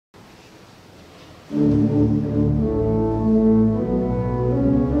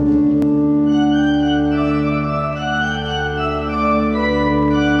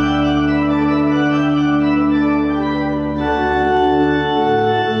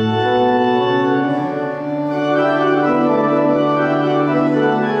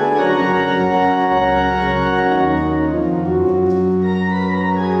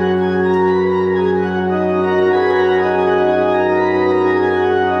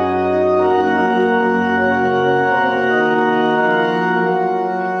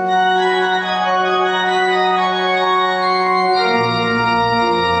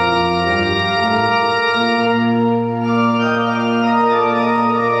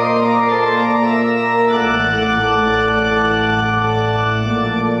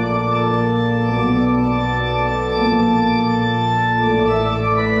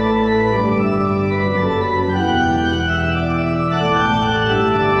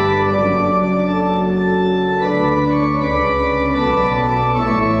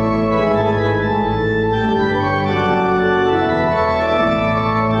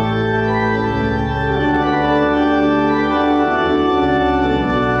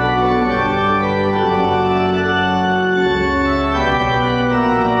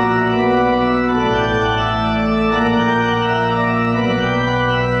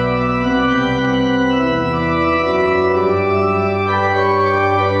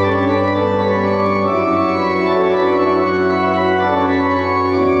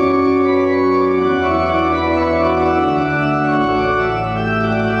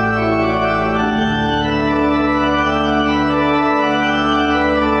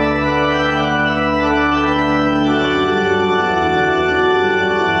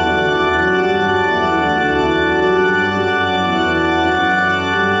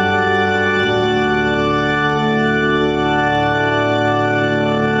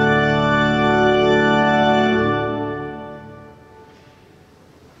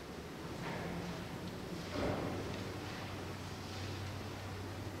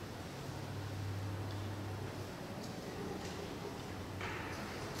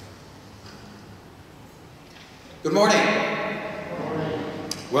Good morning. Good morning.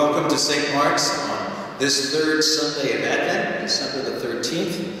 Welcome to St. Mark's on this third Sunday of Advent, December the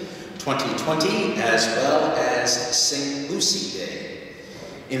 13th, 2020, as well as St. Lucy Day.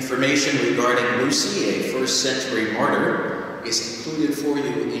 Information regarding Lucy, a first-century martyr, is included for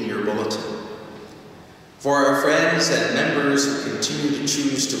you in your bulletin. For our friends and members who continue to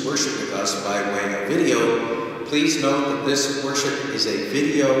choose to worship with us by way of video, please note that this worship is a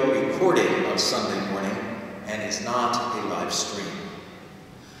video recording of Sunday morning and is not a live stream.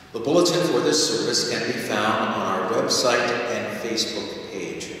 The bulletin for this service can be found on our website and Facebook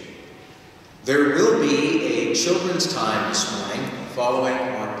page. There will be a children's time this morning following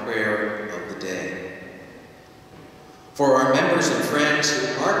our prayer of the day. For our members and friends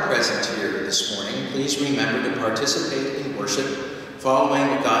who are present here this morning, please remember to participate in worship following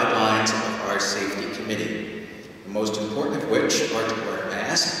the guidelines of our safety committee, the most important of which are to wear a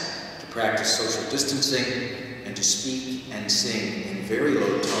mask, to practice social distancing, and to speak and sing in very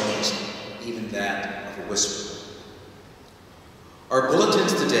low tones, even that of a whisper. Our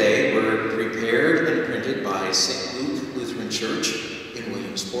bulletins today were prepared and printed by St. Luke Lutheran Church in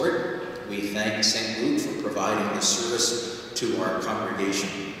Williamsport. We thank St. Luke for providing this service to our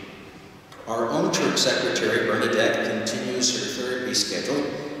congregation. Our own church secretary, Bernadette, continues her therapy schedule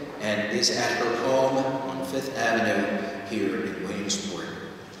and is at her home on 5th Avenue here in Williamsport.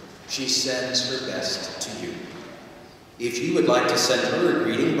 She sends her best to you. If you would like to send her a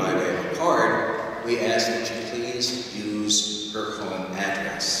greeting by way of a card, we ask that you please use her home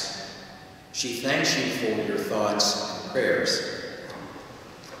address. She thanks you for your thoughts and prayers.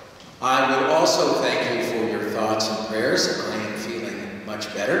 I would also thank you for your thoughts and prayers. I am feeling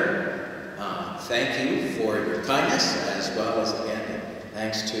much better. Thank you for your kindness, as well as, again,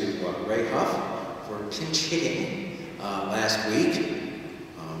 thanks to Ray Huff for pinch hitting last week.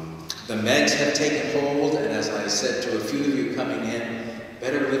 The meds have taken hold, and as I said to a few of you coming in,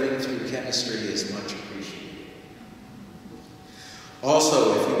 better living through chemistry is much appreciated.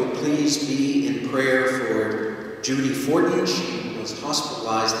 Also, if you would please be in prayer for Judy Fortin. She was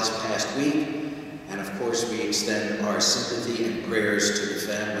hospitalized this past week, and of course we extend our sympathy and prayers to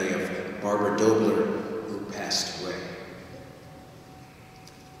the family of Barbara Dobler, who passed away.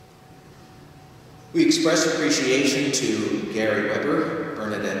 We express appreciation to Gary Weber,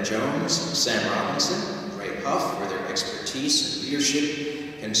 Bernadette Jones, Sam Robinson, Ray Huff for their expertise and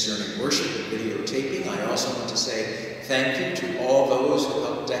leadership concerning worship and videotaping. I also want to say thank you to all those who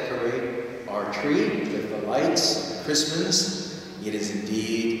helped decorate our tree with the lights and the Christmas. It is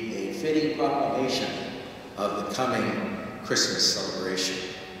indeed a fitting proclamation of the coming Christmas celebration.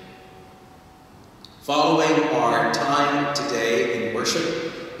 Following our time today in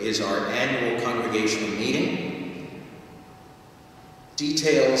worship is our annual congregational meeting.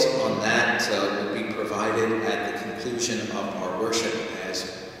 Details on that will be provided at the conclusion of our worship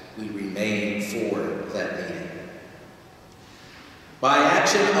as we remain for that meeting. By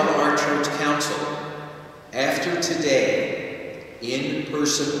action of our church council, after today,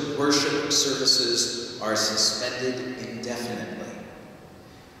 in-person worship services are suspended indefinitely.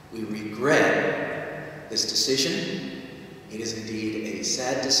 We regret this decision. It is indeed a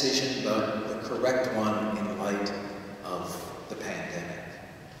sad decision, but the correct one in light of the pandemic.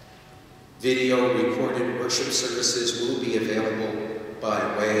 Video recorded worship services will be available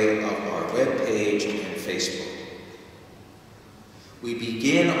by way of our webpage and Facebook. We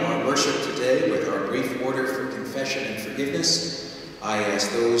begin our worship today with our brief order for confession and forgiveness. I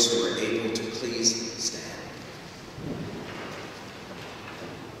ask those who are able to please stand.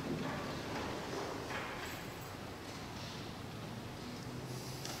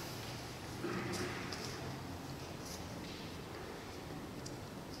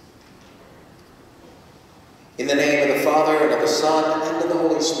 In the name of the Father, and of the Son, and of the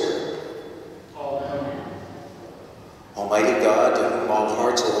Holy Spirit. Amen. Almighty God, to whom all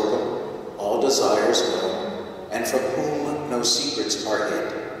hearts are open, all desires known, and from whom no secrets are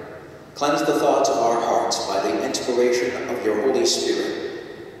hid, cleanse the thoughts of our hearts by the inspiration of your Holy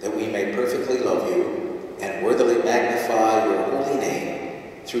Spirit, that we may perfectly love you and worthily magnify your holy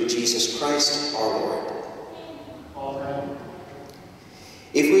name, through Jesus Christ our Lord. Amen.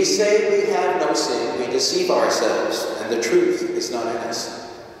 If we say we have no sin, we deceive ourselves, and the truth is not in us.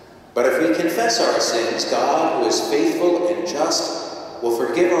 But if we confess our sins, God, who is faithful and just, will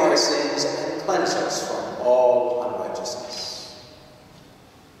forgive our sins and cleanse us from all unrighteousness.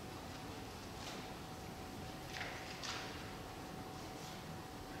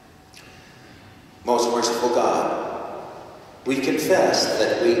 Most merciful God, we confess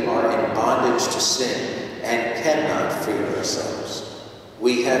that we are in bondage to sin and cannot free ourselves.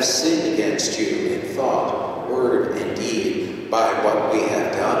 We have sinned against you in thought, word, and deed, by what we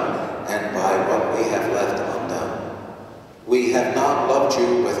have done and by what we have left undone. We have not loved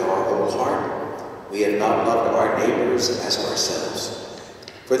you with our whole heart. We have not loved our neighbors as ourselves.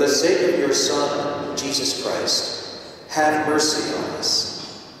 For the sake of your Son, Jesus Christ, have mercy on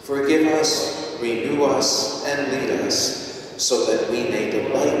us. Forgive us, renew us, and lead us, so that we may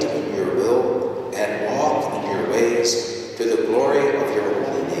delight in your will and walk in your ways, to the glory of your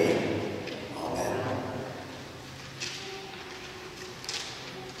holy name. Amen.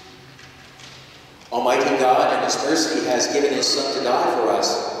 Almighty God, in his mercy, has given his Son to die for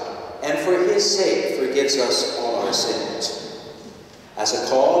us, and for his sake forgives us all our sins. As a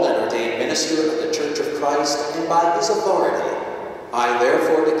called and ordained minister of the Church of Christ, and by his authority, I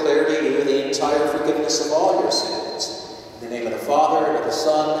therefore declare to you the entire forgiveness of all your sins. In the name of the Father, and of the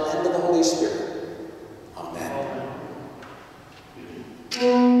Son, and of the Holy Spirit. Amen.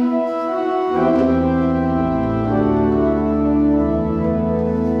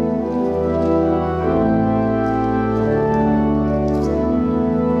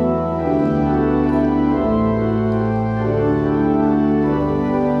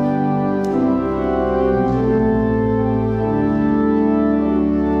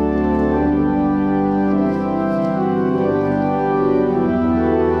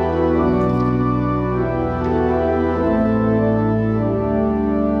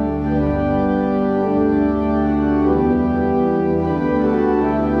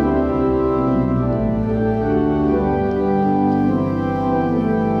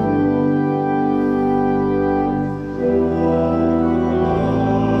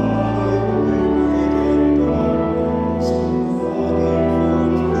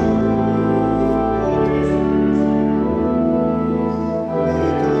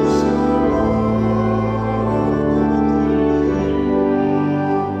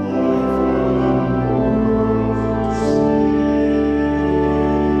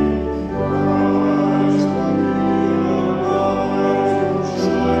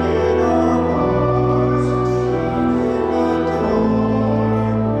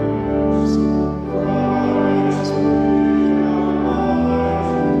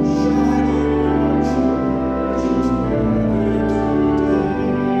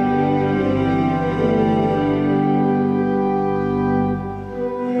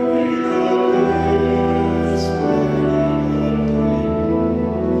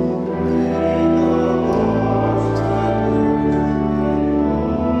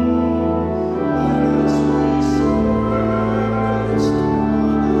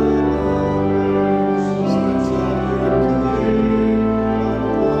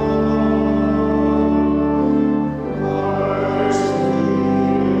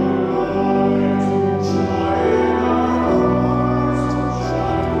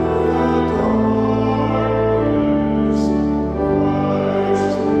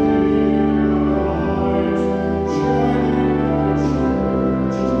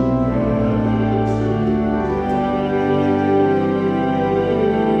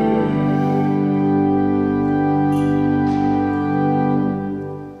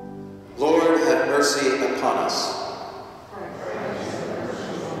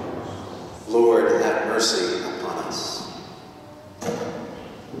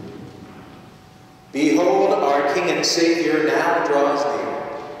 Behold, our King and Savior now draws near.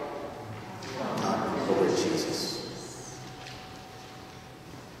 Come, Lord Jesus.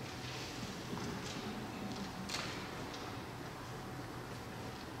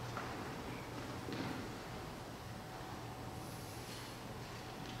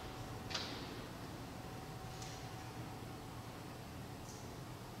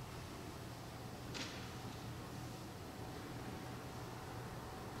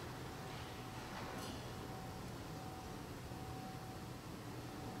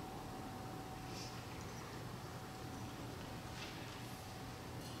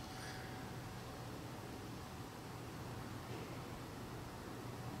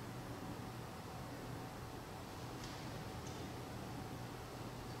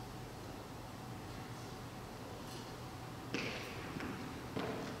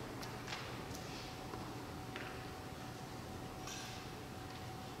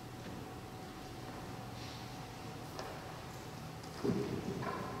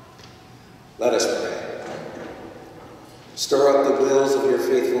 Let us pray. Stir up the wills of your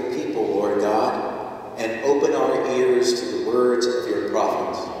faithful people, Lord God, and open our ears to the words of your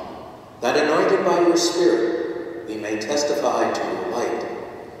prophets, that anointed by your Spirit, we may testify to your light.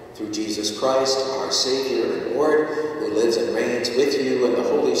 Through Jesus Christ, our Savior and Lord, who lives and reigns with you and the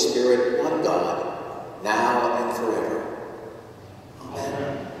Holy Spirit, one God, now and forever.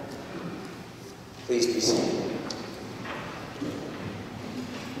 Amen. Please be seated.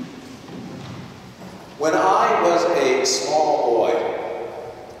 When I was a small boy,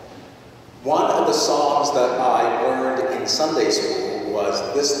 one of the songs that I learned in Sunday school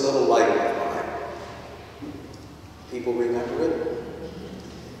was This Little Light of Mine. People remember it?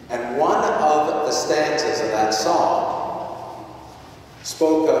 And one of the stanzas of that song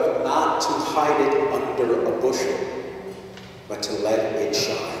spoke of not to hide it under a bushel, but to let it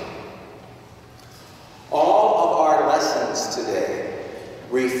shine. All of our lessons today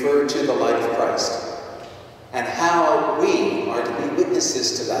refer to the light of Christ, and how we are to be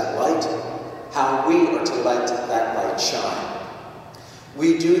witnesses to that light, how we are to let that light shine.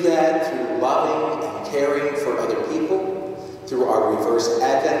 We do that through loving and caring for other people, through our reverse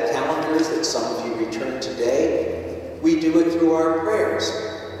Advent calendars that some of you returned today. We do it through our prayers.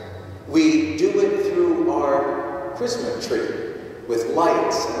 We do it through our Christmas tree with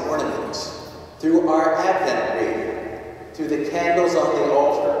lights and ornaments, through our Advent wreath, through the candles on the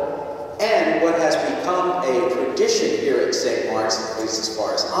altar, and what has become a tradition here at St. Mark's, at least as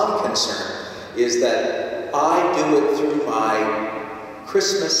far as I'm concerned, is that I do it through my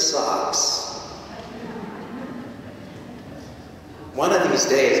Christmas socks. One of these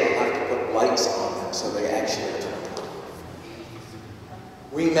days I'll have to put lights on them so they actually turn on.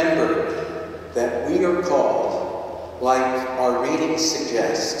 Remember that we are called, like our readings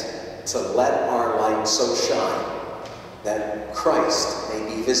suggest, to let our light so shine that Christ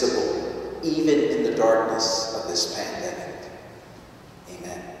may be visible even in the darkness of this pandemic.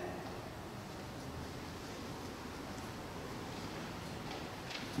 Amen.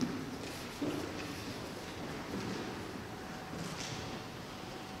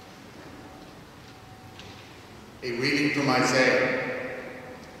 A reading from Isaiah.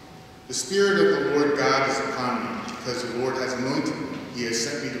 The Spirit of the Lord God is upon me, because the Lord has anointed me. He has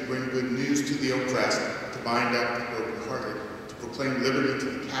sent me to bring good news to the oppressed, to bind up the brokenhearted, to proclaim liberty to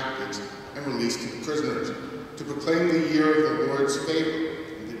the captives, and release to the prisoners, to proclaim the year of the Lord's favor,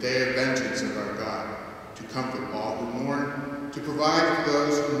 and the day of vengeance of our God, to comfort all who mourn, to provide for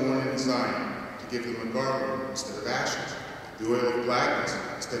those who mourn in Zion, to give them a garland instead of ashes, the oil of gladness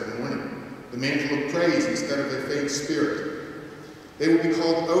instead of mourning, the mantle of praise instead of a faint spirit. They will be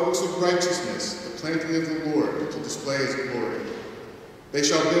called oaks of righteousness, the planting of the Lord, to display his glory. They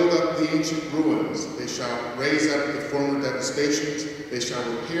shall build up the ancient ruins. They shall raise up the former devastations. They shall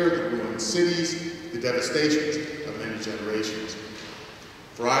repair the ruined cities, the devastations of many generations.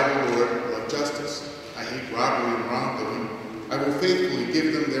 For I, the Lord, love justice. I hate robbery and wrongdoing. I will faithfully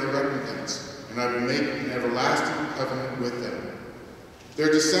give them their recompense, and I will make an everlasting covenant with them. Their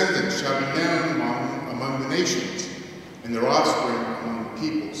descendants shall be known among the nations, and their offspring among the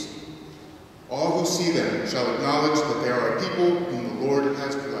peoples. All who see them shall acknowledge that they are a people whom the Lord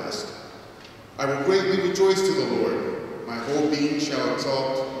has blessed. I will greatly rejoice to the Lord. My whole being shall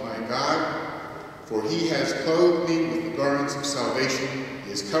exalt my God, for he has clothed me with the garments of salvation. He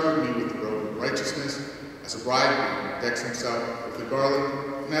has covered me with the robe of righteousness, as a bridegroom decks himself with a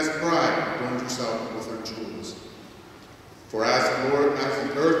garland, and as a bride adorns herself with her jewels. For as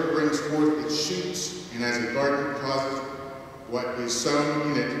the earth brings forth its shoots, and as a garden causes what is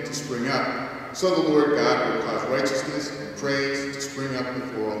sown in it to spring up, so the Lord God will cause righteousness and praise to spring up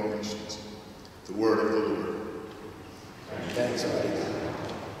before all nations. The word of the Lord. Thanks, buddy.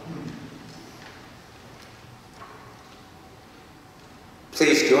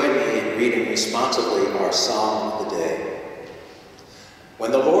 Please join me in reading responsibly our psalm of the day.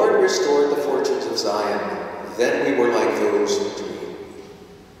 When the Lord restored the fortunes of Zion, then we were like those who dream.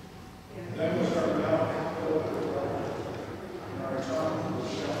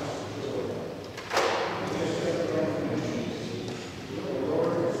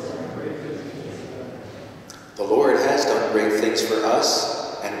 The Lord has done great things for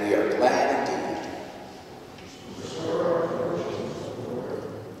us, and we are glad indeed.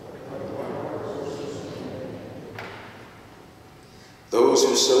 Those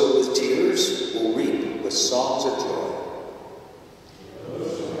who sowed with tears will reap with songs of joy.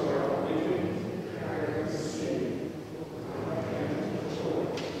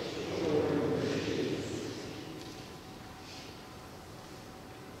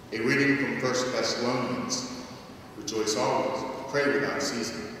 A reading from 1 Thessalonians. Rejoice always, pray without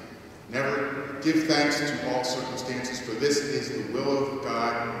ceasing. Never give thanks to all circumstances, for this is the will of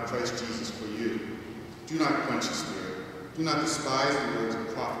God in Christ Jesus for you. Do not quench the spirit. Do not despise the words of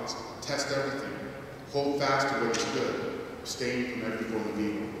prophets. Test everything. Hold fast to what is good. Abstain from every form of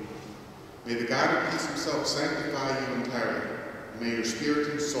evil. May the God of peace himself sanctify you entirely. And may your spirit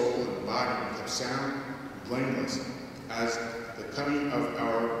and soul and body be kept sound and blameless as the coming of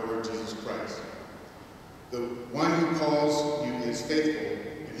our Lord Jesus Christ. The one who calls you is faithful,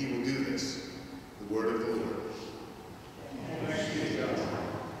 and he will do this. The word of the Lord. Thanks be to God.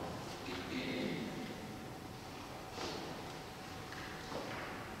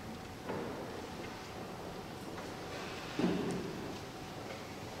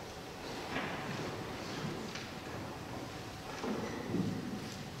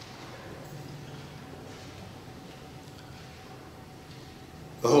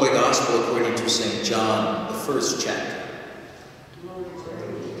 The Holy Gospel according to St. John, the first chapter.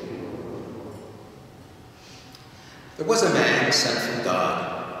 There was a man sent from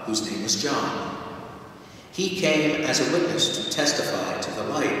God, whose name was John. He came as a witness to testify to the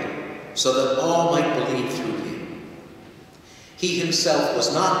light, so that all might believe through him. He himself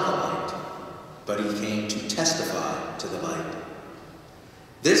was not the light, but he came to testify to the light.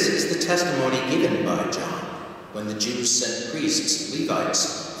 This is the testimony given by John, when the Jews sent priests and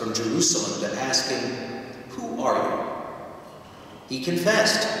Levites from Jerusalem to ask him, "Who are you?" He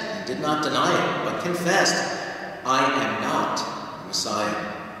confessed, and did not deny it, but confessed, "I am not the Messiah."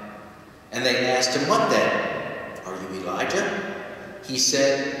 And they asked him, "What then? Are you Elijah?" He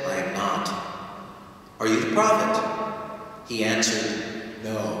said, "I am not." "Are you the prophet?" He answered,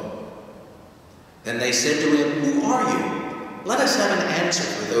 "No." Then they said to him, "Who are you? Let us have an answer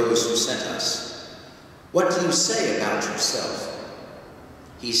for those who sent us. What do you say about yourself?"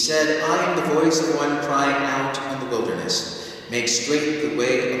 He said, "I am the voice of one crying out in the wilderness, 'Make straight the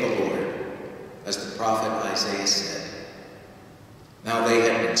way of the Lord,' as the prophet Isaiah said." Now they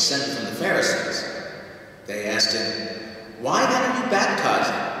had been sent from the Pharisees. They asked him, "Why then are you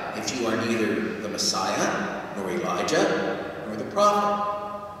baptizing, if you are neither the Messiah, nor Elijah, nor the prophet?"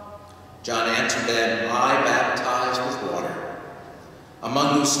 John answered them, "I baptize with water.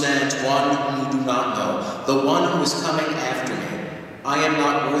 Among you stands one whom you do not know, the one who is coming after me. I am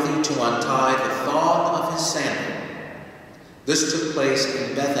not worthy to untie the thong of his sandal." This took place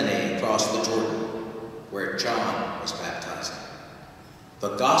in Bethany across the Jordan, where John was baptizing.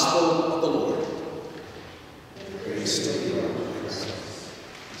 The Gospel of the Lord. Praise to you, Lord.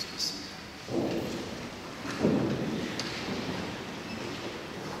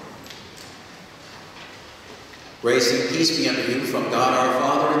 Grace and peace be unto you from God our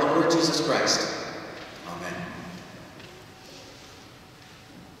Father and the Lord Jesus Christ. Amen.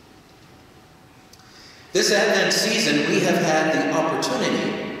 This Advent season, we have had the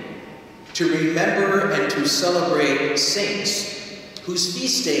opportunity to remember and to celebrate saints whose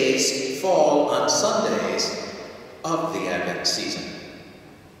feast days fall on Sundays of the Advent season.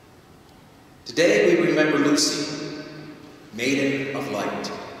 Today we remember Lucy, Maiden of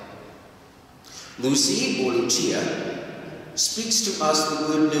Light. Lucy, or Lucia, speaks to us the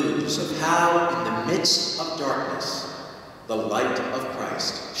good news of how, in the midst of darkness, the light of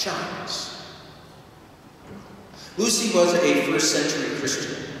Christ shines. Lucy was a first-century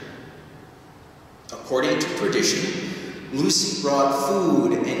Christian. According to tradition, Lucy brought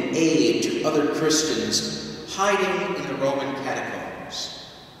food and aid to other Christians hiding in the Roman catacombs.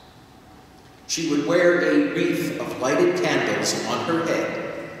 She would wear a wreath of lighted candles on her head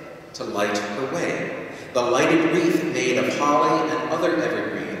to light her way. The lighted wreath, made of holly and other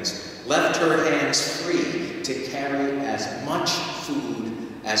evergreens, left her hands free to carry as much food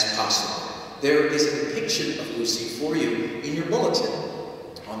as possible there is a depiction of Lucy for you in your bulletin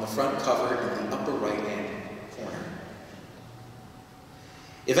on the front cover in the upper right-hand corner.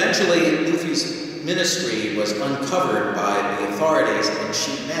 Eventually, Lucy's ministry was uncovered by the authorities, and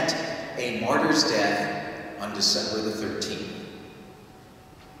she met a martyr's death on December the 13th.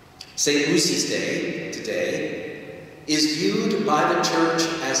 St. Lucy's Day, today, is viewed by the Church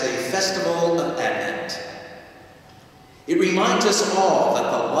as a festival of Advent. It reminds us all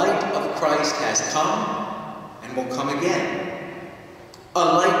that the light of Christ has come and will come again. A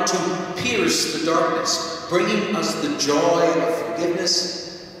light to pierce the darkness, bringing us the joy of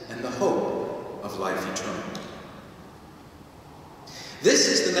forgiveness and the hope of life eternal. This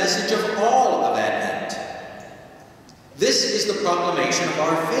is the message of all of Advent. This is the proclamation of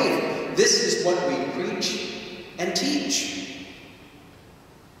our faith. This is what we preach and teach.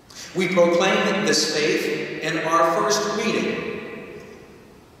 We proclaim this faith in our first reading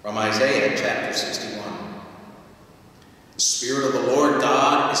from Isaiah chapter 61. The Spirit of the Lord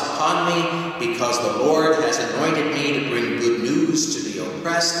God is upon me, because the Lord has anointed me to bring good news to the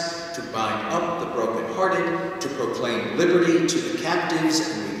oppressed, to bind up the brokenhearted, to proclaim liberty to the captives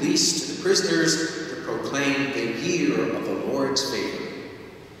and release to the prisoners, to proclaim the year of the Lord's favor.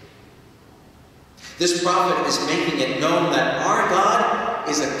 This prophet is making it known that our God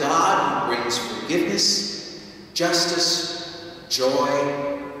is a God who brings forgiveness, justice, joy,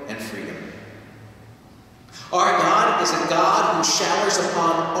 and freedom. Our God is a God who showers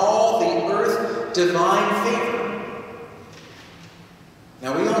upon all the earth divine favor.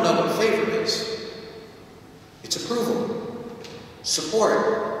 Now, we all know what favor is. It's approval,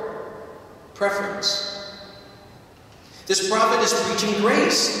 support, preference. This prophet is preaching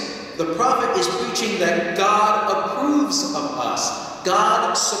grace. The prophet is preaching that God approves of us.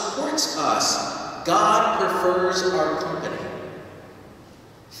 God supports us. God prefers our company.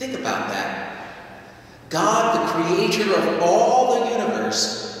 Think about that. God, the creator of all the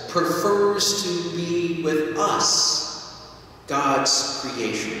universe, prefers to be with us, God's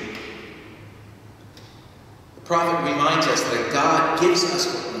creation. The prophet reminds us that God gives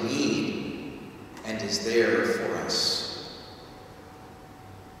us what we need and is there for us.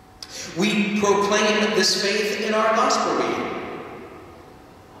 We proclaim this faith in our gospel reading.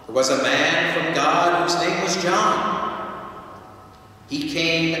 There was a man from God whose name was John. He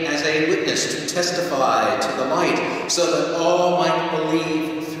came as a witness to testify to the light, so that all might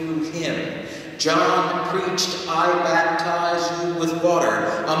believe through him. John preached, I baptize you with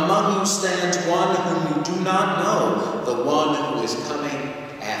water. Among you stands one whom you do not know, the one who is coming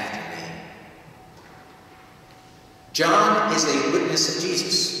after me. John is a witness of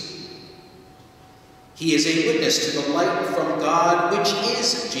Jesus. He is a witness to the light from God, which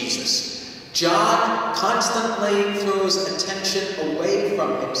is Jesus. John constantly throws attention away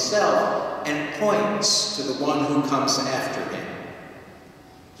from himself and points to the one who comes after him.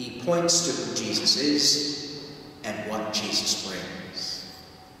 He points to who Jesus is and what Jesus brings.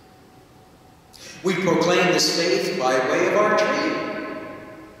 We proclaim this faith by way of our tree.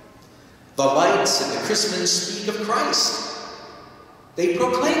 The lights in the Christmas speak of Christ. They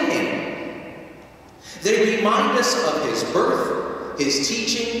proclaim him. They remind us of his birth, his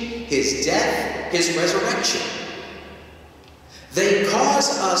teaching, his death, his resurrection. They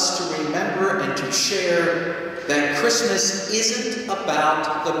cause us to remember and to share that Christmas isn't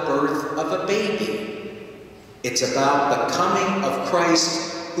about the birth of a baby. It's about the coming of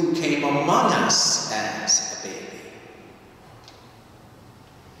Christ who came among us as a baby.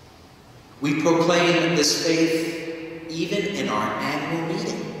 We proclaim this faith even in our annual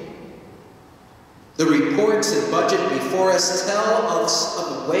meeting. The reports and budget before us tell us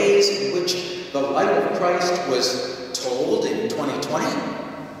of the ways in which the light of Christ was told in 2020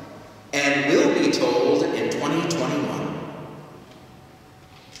 and will be told in 2021.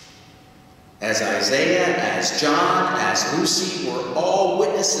 As Isaiah, as John, as Lucy were all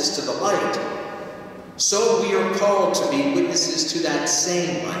witnesses to the light, so we are called to be witnesses to that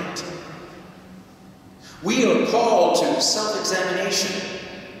same light. We are called to self-examination,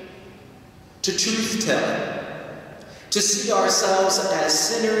 to truth-telling, to see ourselves as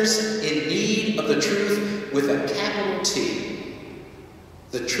sinners in need of the truth with a capital T,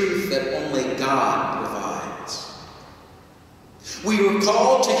 the truth that only God provides. We are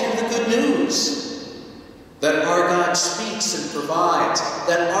called to hear the good news that our God speaks and provides,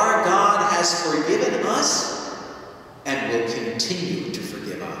 that our God has forgiven us and will continue to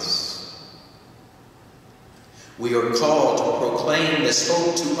forgive us. We are called to proclaim this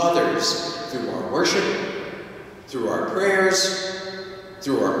hope to others through our worship, through our prayers,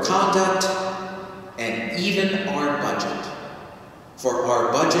 through our conduct, and even our budget. For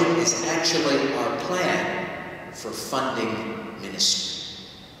our budget is actually our plan for funding ministry,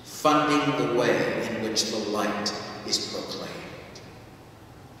 funding the way in which the light is proclaimed.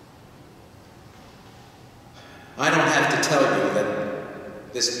 I don't have to tell you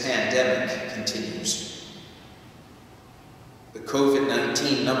that this pandemic continues. The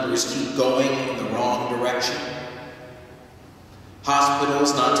COVID-19 numbers keep going in the wrong direction.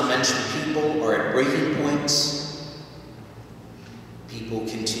 Hospitals, not to mention people, are at breaking points. People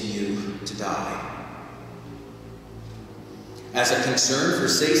continue to die. As a concern for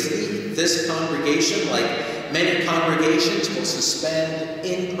safety, this congregation, like many congregations, will suspend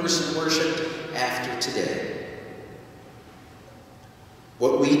in-person worship after today.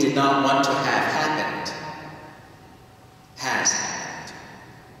 What we did not want to have happened has happened.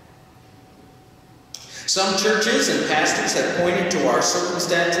 Some churches and pastors have pointed to our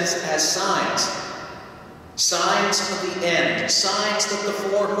circumstances as signs. Signs of the end. Signs that the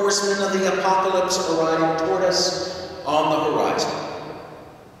four horsemen of the apocalypse are riding toward us on the horizon.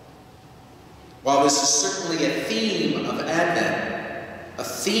 While this is certainly a theme of Advent, a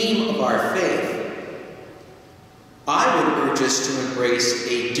theme of our faith, I would urge us to embrace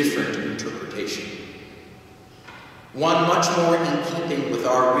a different interpretation. One much more in keeping with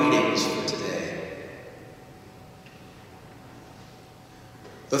our readings for today.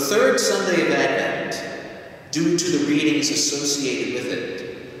 The third Sunday of Advent, due to the readings associated with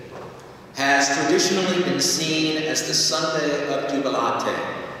it, has traditionally been seen as the Sunday of Jubilate,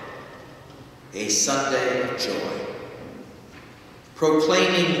 a Sunday of joy,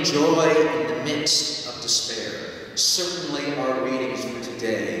 proclaiming joy in the midst of despair. Certainly our readings for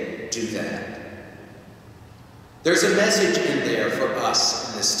today do that. There's a message in there for us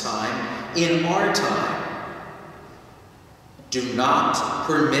in this time, in our time. Do not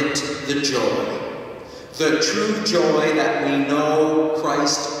permit the joy, the true joy that we know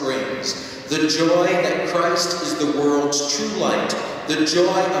Christ brings, the joy that Christ is the world's true light, the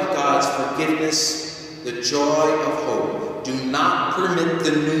joy of God's forgiveness, the joy of hope. Do not permit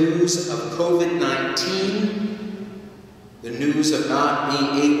the news of COVID-19, the news of not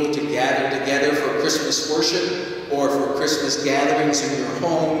being able to gather together for Christmas worship or for Christmas gatherings in your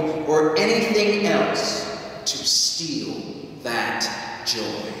home or anything else to steal that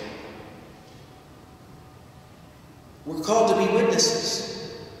joy. We're called to be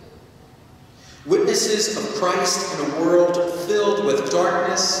witnesses. Witnesses of Christ in a world filled with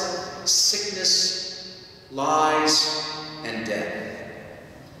darkness, sickness, lies, and death.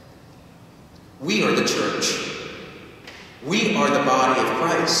 We are the church. We are the body of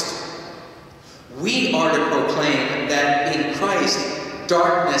Christ. We are to proclaim that in Christ,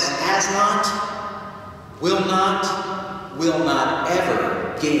 darkness has not, will not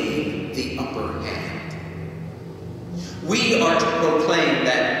ever gain the upper hand. We are to proclaim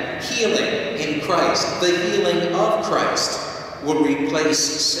that healing in Christ, the healing of Christ, will replace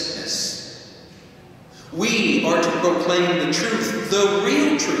sickness. We are to proclaim the truth, the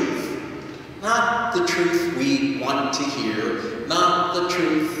real truth, not the truth we want to hear, not the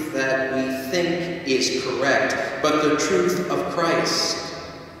truth that we think is correct, but the truth of Christ,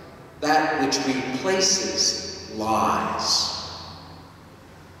 that which replaces lies.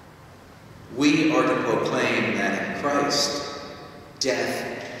 We are to proclaim that in Christ, death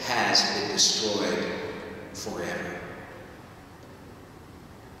has been destroyed forever.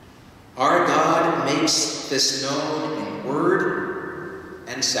 Our God makes this known in word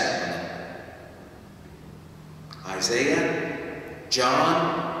and sacrament. Isaiah,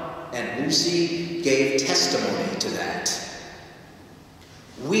 John, and Lucy gave testimony to that.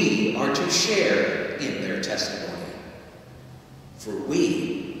 We are to share in their testimony, for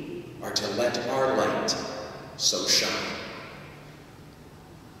we are to let our light so shine.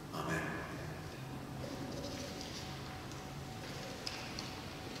 Amen.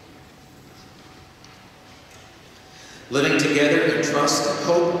 Living together in trust and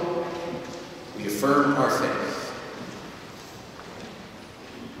hope, we affirm our faith.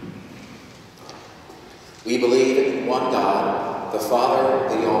 We believe in one God, the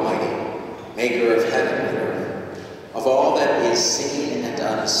Father, the Almighty, maker of heaven and earth, of all that is seen and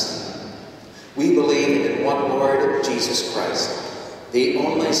unseen. We believe in one Lord, Jesus Christ, the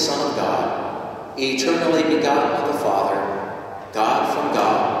only Son of God, eternally begotten of the Father, God from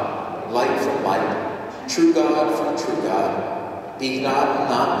God, light from light, true God from true God, begotten,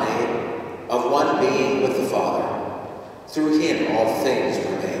 not made, of one being with the Father. Through him all things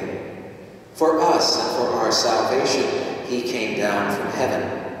were made. For us and for our salvation, he came down from heaven.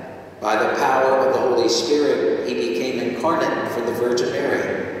 By the power of the Holy Spirit, he became incarnate from the Virgin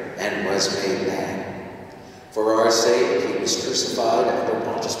Mary and was made man. For our sake he was crucified under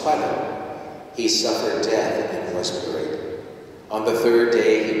Pontius Pilate. He suffered death and was buried. On the third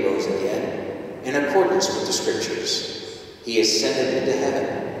day he rose again, in accordance with the Scriptures. He ascended into heaven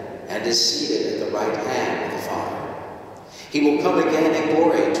and is seated at the right hand of the Father. He will come again in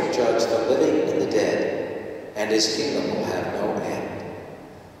glory to judge the living and the dead, and his kingdom will have no end.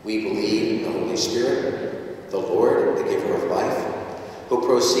 We believe in the Holy Spirit, the Lord, the giver of life, who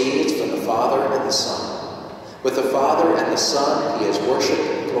proceeds from the Father and the Son. With the Father and the Son he is worshipped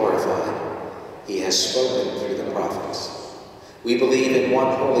and glorified. He has spoken through the prophets. We believe in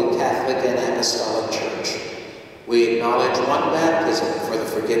one holy Catholic and Apostolic Church. We acknowledge one baptism for the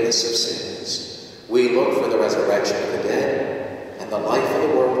forgiveness of sins. We look for the resurrection of the dead and the life of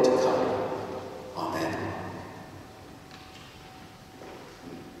the world to come. Amen.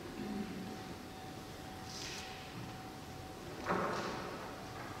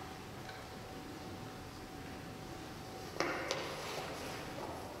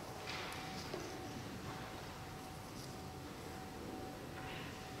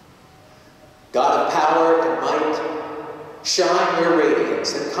 God of power and might, shine your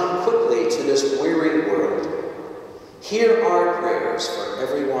radiance and come quickly to this weary world. Hear our prayers for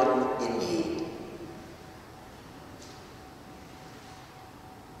everyone in need.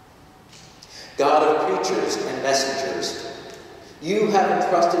 God of preachers and messengers, you have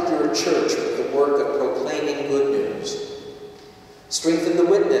entrusted your church with the work of proclaiming good news. Strengthen the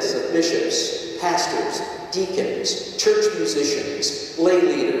witness of bishops, pastors, deacons, church musicians, lay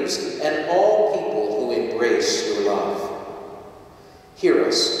leaders, and all people who embrace your love. Hear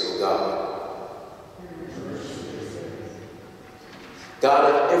us, O God.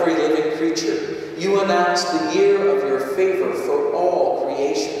 God of every living creature, you announce the year of your favor for all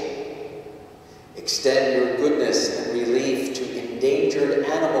creation. Extend your goodness and relief to endangered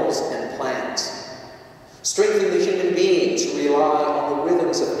animals and plants. Strengthen the human beings who rely on the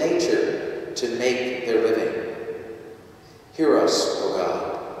rhythms of nature to make their living. Hear us, O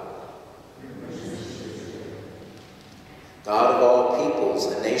God. God of all peoples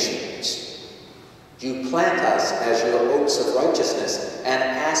and nations, you plant us as your oaks of righteousness and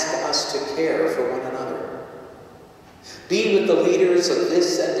ask us to care for one another. Be with the leaders of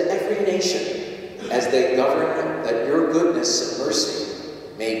this and every nation as they govern, that your goodness and mercy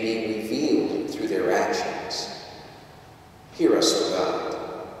may be revealed through their actions. Hear us, O God.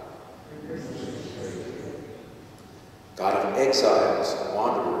 God of exiles and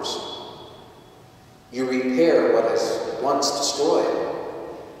wanderers, you repair what is once destroyed.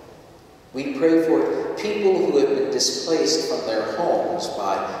 We pray for people who have been displaced from their homes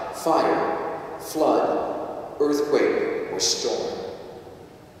by fire, flood, earthquake, or storm.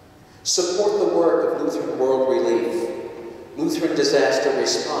 Support the work of Lutheran World Relief, Lutheran Disaster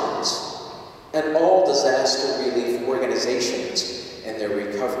Response, and all disaster relief organizations in their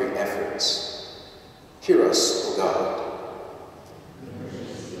recovery efforts. Hear us, O God.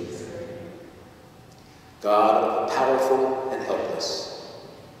 God of the powerful and helpless,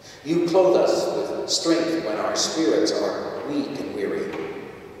 you clothe us with strength when our spirits are weak and weary.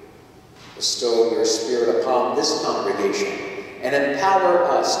 Bestow your Spirit upon this congregation and empower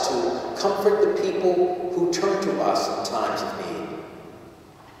us to comfort the people who turn to us in times of need.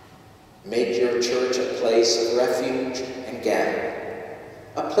 Make your church a place of refuge and gathering,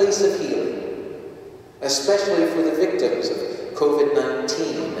 a place of healing, especially for the victims of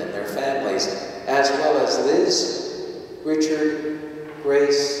COVID-19 and their families, as well as Liz, Richard,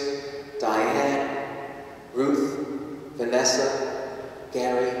 Grace, Diane, Ruth, Vanessa,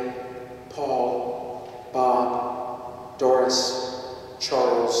 Gary, Paul, Bob, Doris,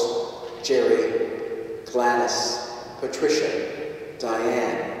 Charles, Jerry, Gladys, Patricia,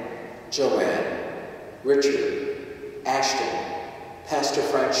 Diane, Joanne, Richard, Ashton, Pastor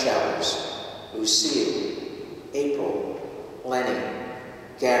Frank Showers, Lucille, April, Lenny,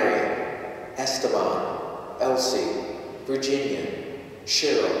 Gary, Esteban, Elsie, Virginia,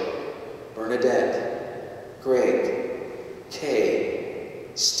 Cheryl, Bernadette, Greg, Kay,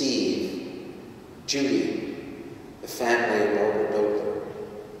 Steve, Judy, the family of Barbara Dobler.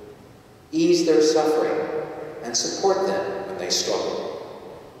 Ease their suffering and support them when they struggle.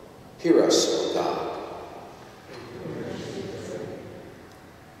 Hear us, O God.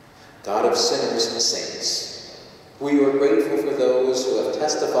 God of sinners and saints, we are grateful for those who have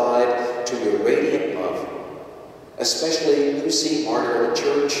testified to your radiant love, especially Lucy, martyr of the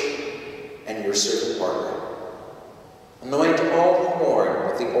church, and your servant Barbara. Anoint all who mourn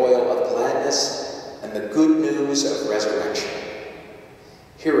with the oil of gladness and the good news of resurrection.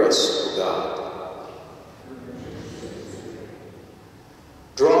 Hear us, O God.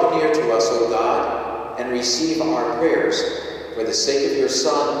 Draw near to us, O God, and receive our prayers for the sake of your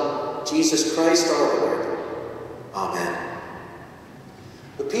Son, Jesus Christ our Lord. Amen.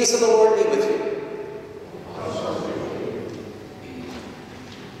 The peace of the Lord be with you.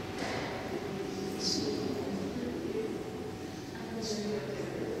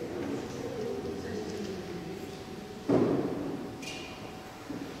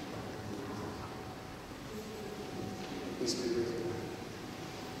 Peace be with you.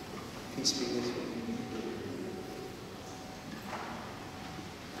 Peace be with you.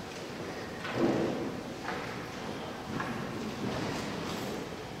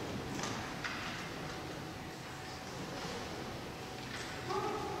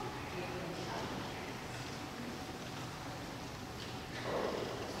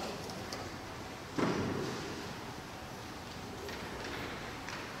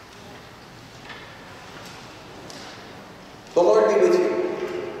 The Lord be with you.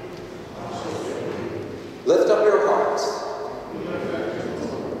 Lift up your hearts.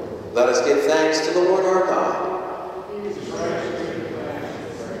 Let us give thanks to the Lord our God.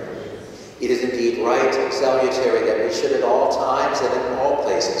 It is indeed right and salutary that we should at all times and in all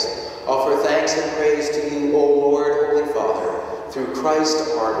places offer thanks and praise to you, O Lord, Holy Father, through Christ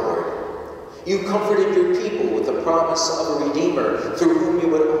our Lord. You comforted your people with the promise of a Redeemer, through whom you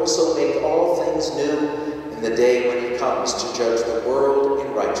would also make all things new in the day when he comes to judge the world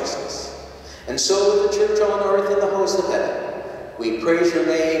in righteousness. And so with the church on earth and the host of heaven, we praise your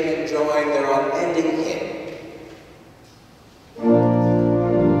name and join their unending hymn.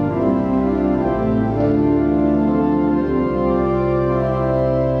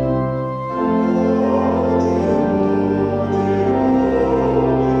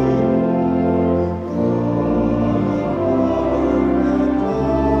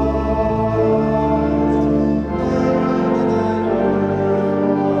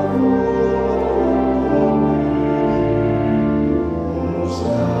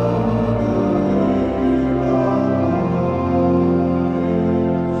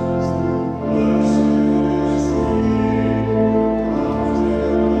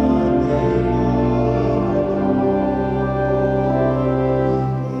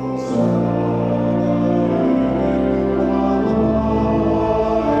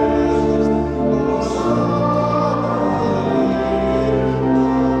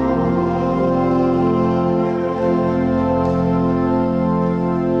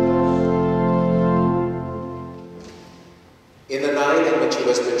 In the night in which he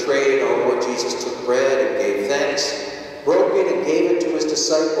was betrayed, our Lord Jesus took bread and gave thanks, broke it and gave it to his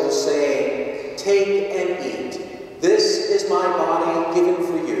disciples, saying, "Take and eat. This is my body given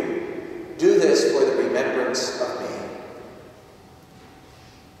for you. Do this for the remembrance of me."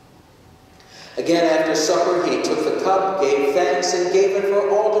 Again, after supper, he took the cup, gave thanks, and gave it for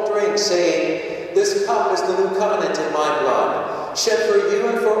all to drink, saying, "This cup is the new covenant in my blood, shed for you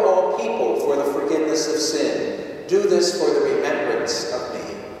and for all people for the forgiveness of sin. Do this for the remembrance of me."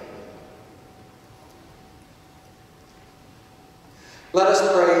 Let us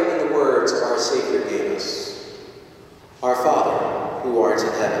pray in the words our Savior gave us. Our Father, who art in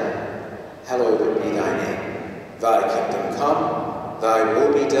heaven, hallowed be thy name. Thy kingdom come, thy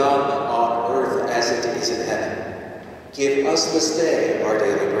will be done on earth as it is in heaven. Give us this day our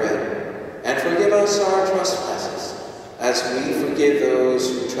daily bread, and forgive us our trespasses, as we forgive those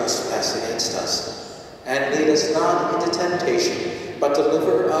who trespass against us. And lead us not into temptation, but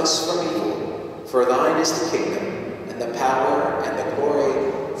deliver us from evil. For thine is the kingdom, and the power, and the glory,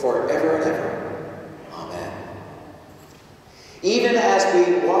 forever and ever. Amen. Even as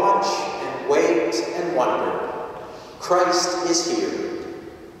we watch and wait and wonder, Christ is here.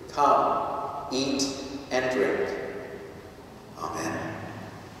 Come, eat and drink. Amen.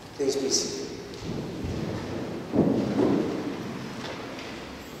 Please be seated.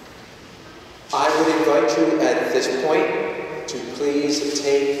 I would invite you at this point to please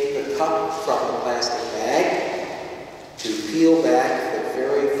take the cup from the plastic bag, to peel back the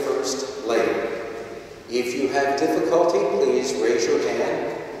very first layer. If you have difficulty, please raise your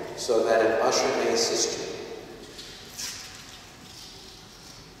hand so that an usher may assist you.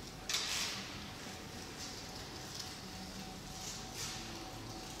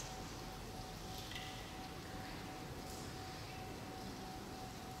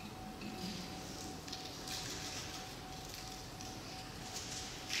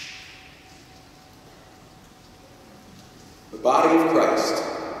 The body of Christ,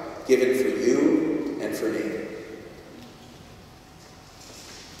 given for you and for me.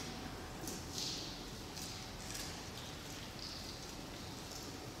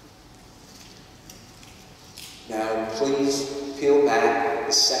 Now, please peel back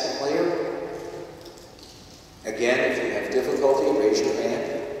the second layer. again, if you have difficulty, raise your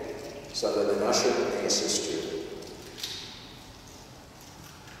hand so that an usher may assist you.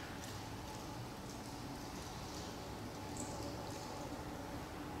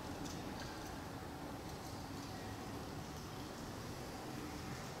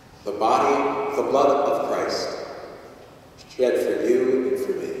 The body, the blood of Christ, shed for you and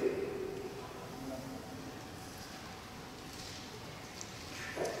for me.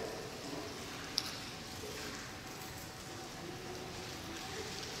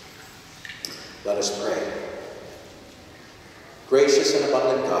 Let us pray. Gracious and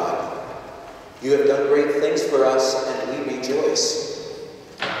abundant God, you have done great things for us, and we rejoice.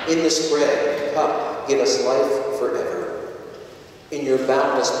 In this bread, cup, give us life forever. In your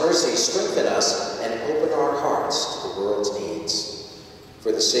boundless mercy, strengthen us and open our hearts to the world's needs.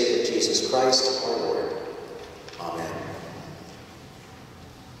 For the sake of Jesus Christ, our Lord. Amen.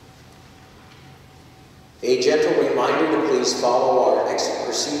 A gentle reminder to please follow our exit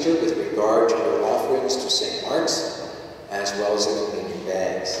procedure with regard to your offerings to St. Mark's, as well as the communion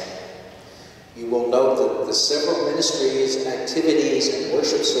bags. You will note that the several ministries, activities, and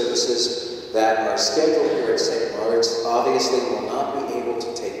worship services that are scheduled here at St. Mark's obviously will not be able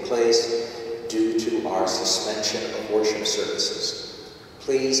to take place due to our suspension of worship services.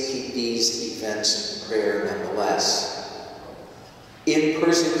 Please keep these events in prayer nonetheless.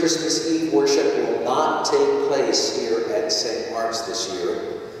 In-person Christmas Eve worship will not take place here at St. Mark's this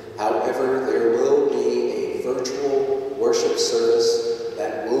year. However, there will be a virtual worship service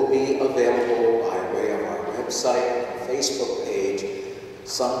that will be available by way of our website and Facebook page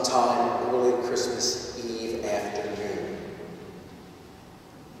sometime early Christmas Eve afternoon.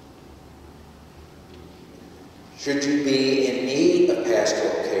 Should you be in need of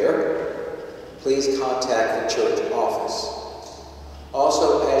pastoral care, please contact the church office.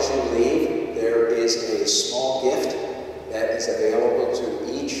 Also, as you leave, there is a small gift that is available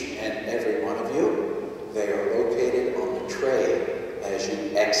to each and every one of you. They are located on the tray as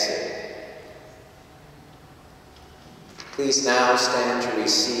you exit. Please now stand to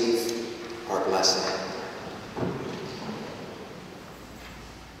receive our blessing.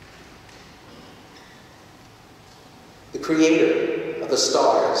 The Creator of the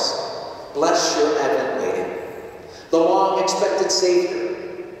stars, bless your Advent waiting. The long-expected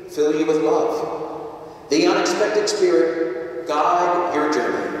Savior, fill you with love. The unexpected Spirit, guide your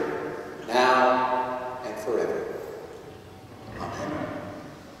journey, now and forever. Amen.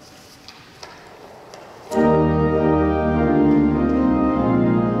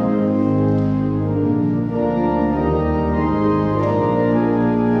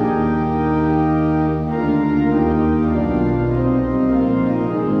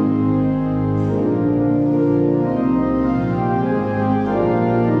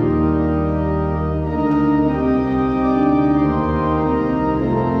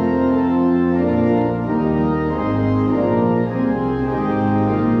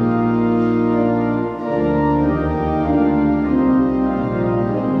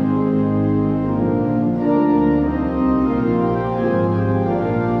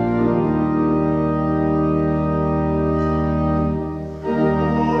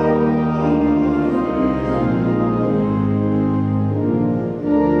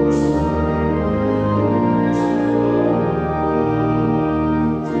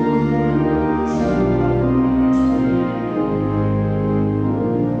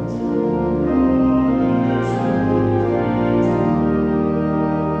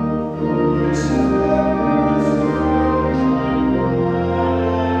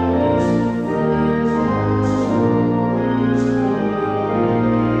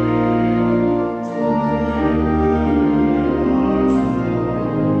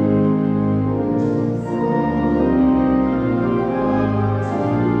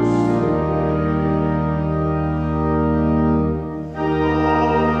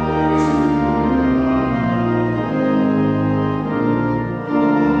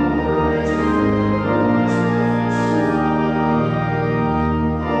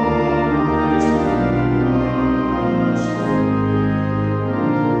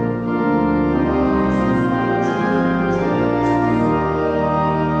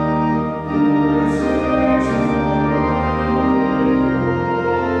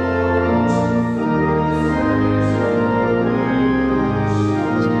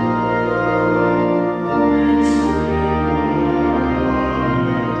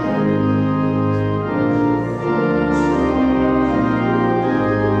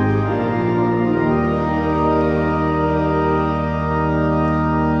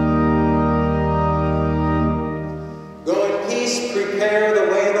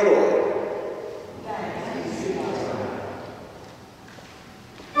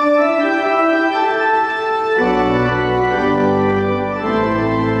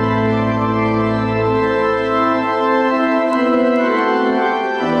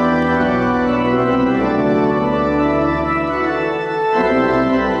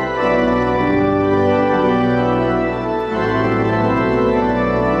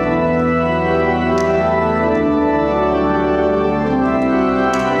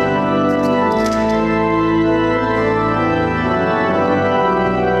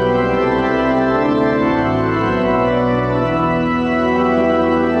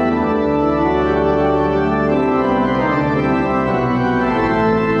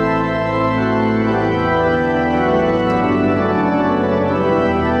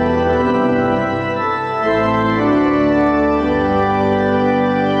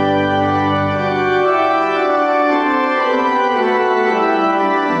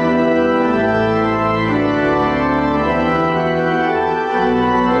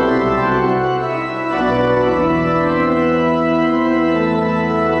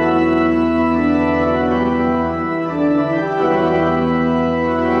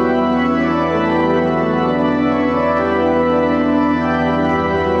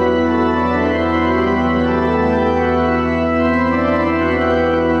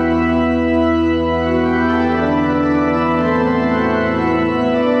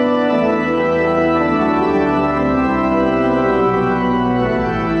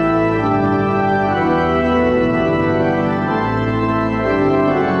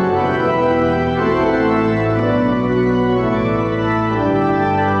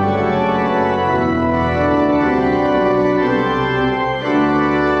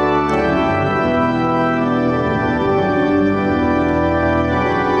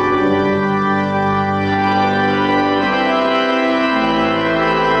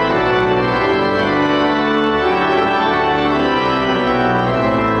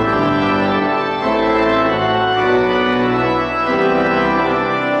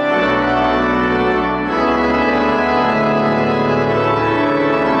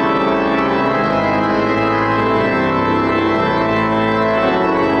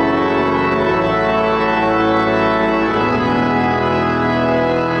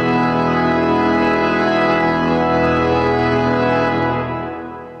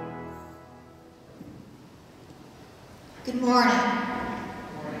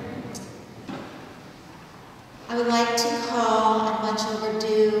 I would like to call a much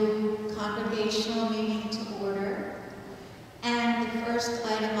overdue congregational meeting to order. And the first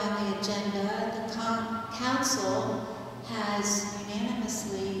item on the agenda, the council has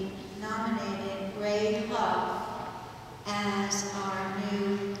unanimously nominated Ray Huff as our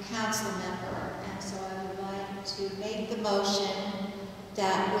new council member. And so I would like to make the motion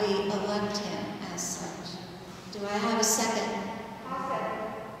that we elect him as such. Do I have a second? I'll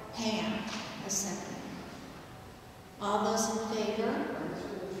second. Pam, a second. All those in favor?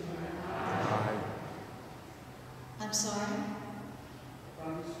 Aye. I'm sorry?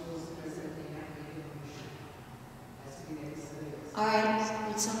 All right,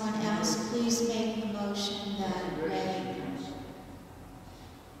 would someone else please make the motion that Ray...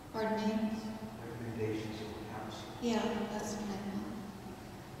 Pardon me? Recommendations of the council. Yeah, that's what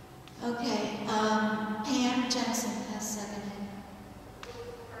I want. Okay, Pam Jensen has seconded.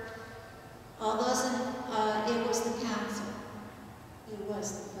 All those in, it was the council. It was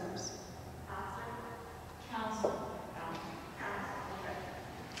the first. Council.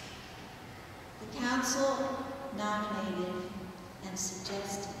 The council nominated and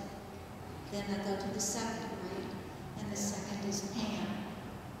suggested. Then I go to the second, right? And the second is Pam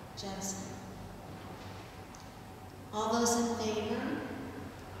Jensen. All those in favor?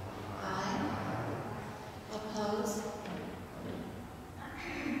 Aye. Opposed?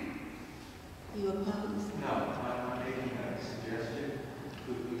 You oppose? No, I'm making a suggestion.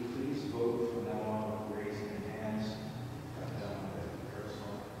 Could we please vote from now on with raising of hands?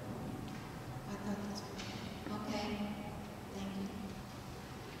 Personal. I thought that's okay. Thank you.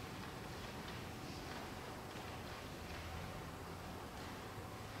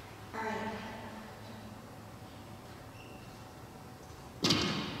 All right.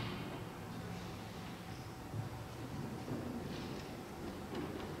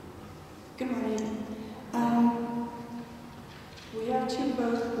 Good morning. We have two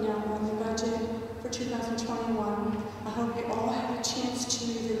votes now on the budget for 2021. I hope you all had a chance to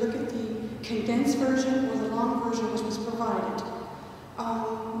either look at the condensed version or the long version which was provided.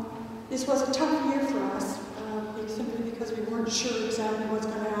 This was a tough year for us, simply because we weren't sure exactly what's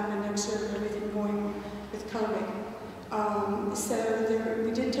going to happen next year with everything going with COVID. So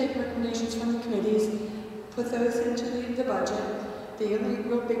we did take recommendations from the committees, put those into the budget. The only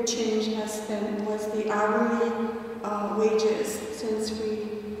real big change was the hourly wages, since we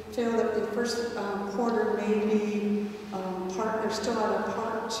feel that the first quarter may be they're still at a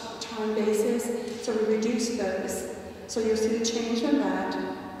part-time basis, so we reduced those. So you'll see the change in that.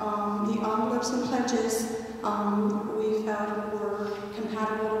 The envelopes and pledges we felt were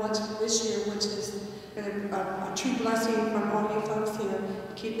compatible to what's for this year, which is a true blessing from all you folks here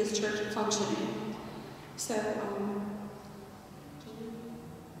to keep this church functioning. So,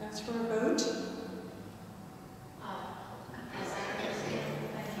 that's for a vote.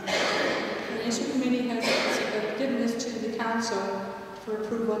 The Financial Committee has given this to the council for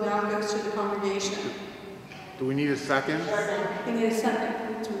approval, now it goes to the congregation. Do we need a second? We need a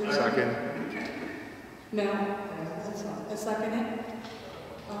second. Second. No. A second it?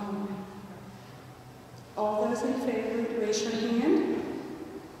 All those in favor, raise your hand.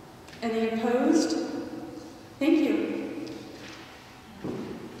 Any opposed? Thank you.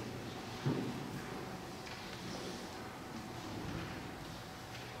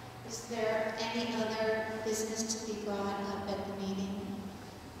 Is there any other business to be brought up at the meeting?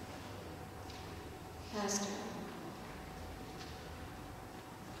 Pastor?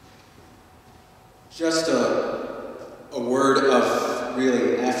 Just a word of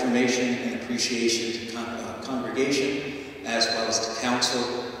really affirmation and appreciation to congregation as well as to council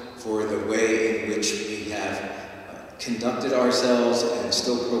for the way in which we have conducted ourselves and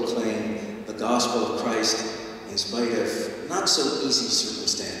still proclaim the gospel of Christ in spite of not so easy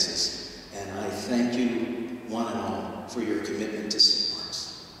circumstances. And I thank you, one and all, for your commitment to St.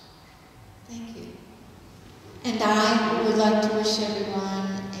 Mark's. Thank you. And I would like to wish everyone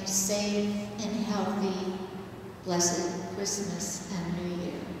a safe and healthy, blessed Christmas and New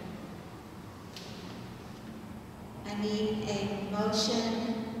Year. I need a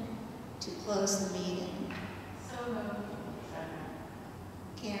motion to close the meeting. So moved.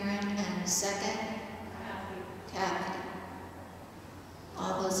 Karen, and second? Kathy.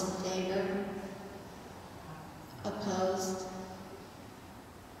 All those in